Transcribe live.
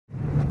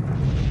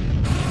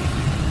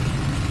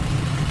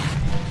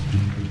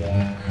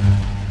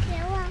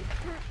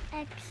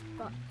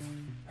spot.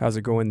 How's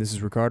it going? This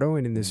is Ricardo,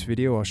 and in this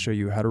video I'll show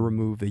you how to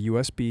remove the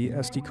USB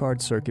SD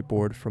card circuit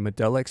board from a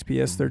Dell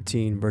XPS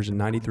 13 version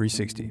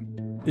 9360.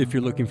 If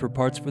you're looking for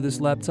parts for this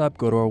laptop,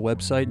 go to our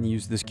website and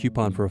use this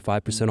coupon for a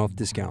 5% off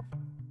discount.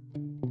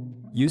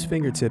 Use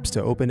fingertips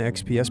to open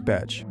XPS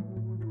badge.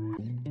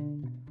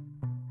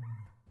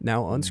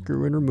 Now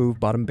unscrew and remove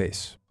bottom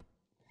base.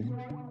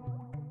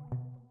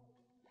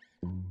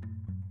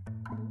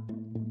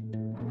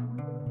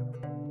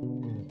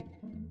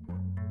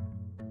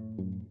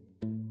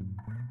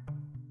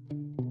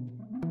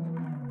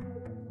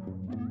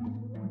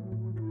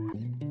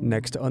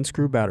 Next,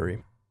 unscrew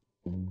battery.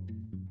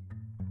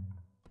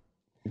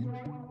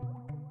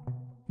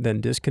 Then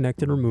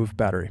disconnect and remove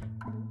battery.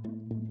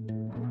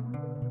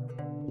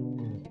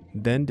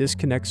 Then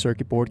disconnect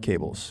circuit board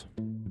cables.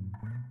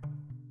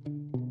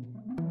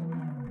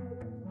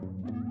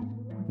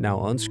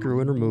 Now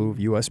unscrew and remove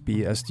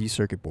USB SD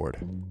circuit board.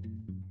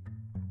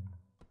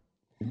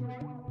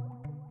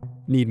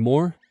 Need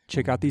more?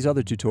 Check out these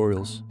other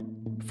tutorials.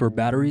 For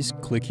batteries,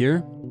 click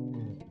here.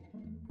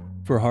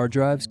 For hard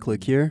drives,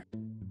 click here.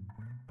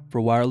 For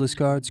wireless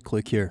cards,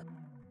 click here.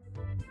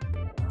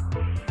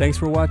 Thanks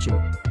for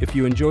watching. If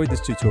you enjoyed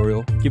this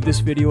tutorial, give this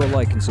video a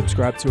like and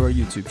subscribe to our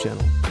YouTube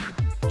channel.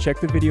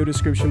 Check the video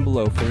description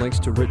below for links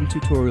to written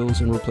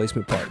tutorials and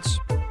replacement parts.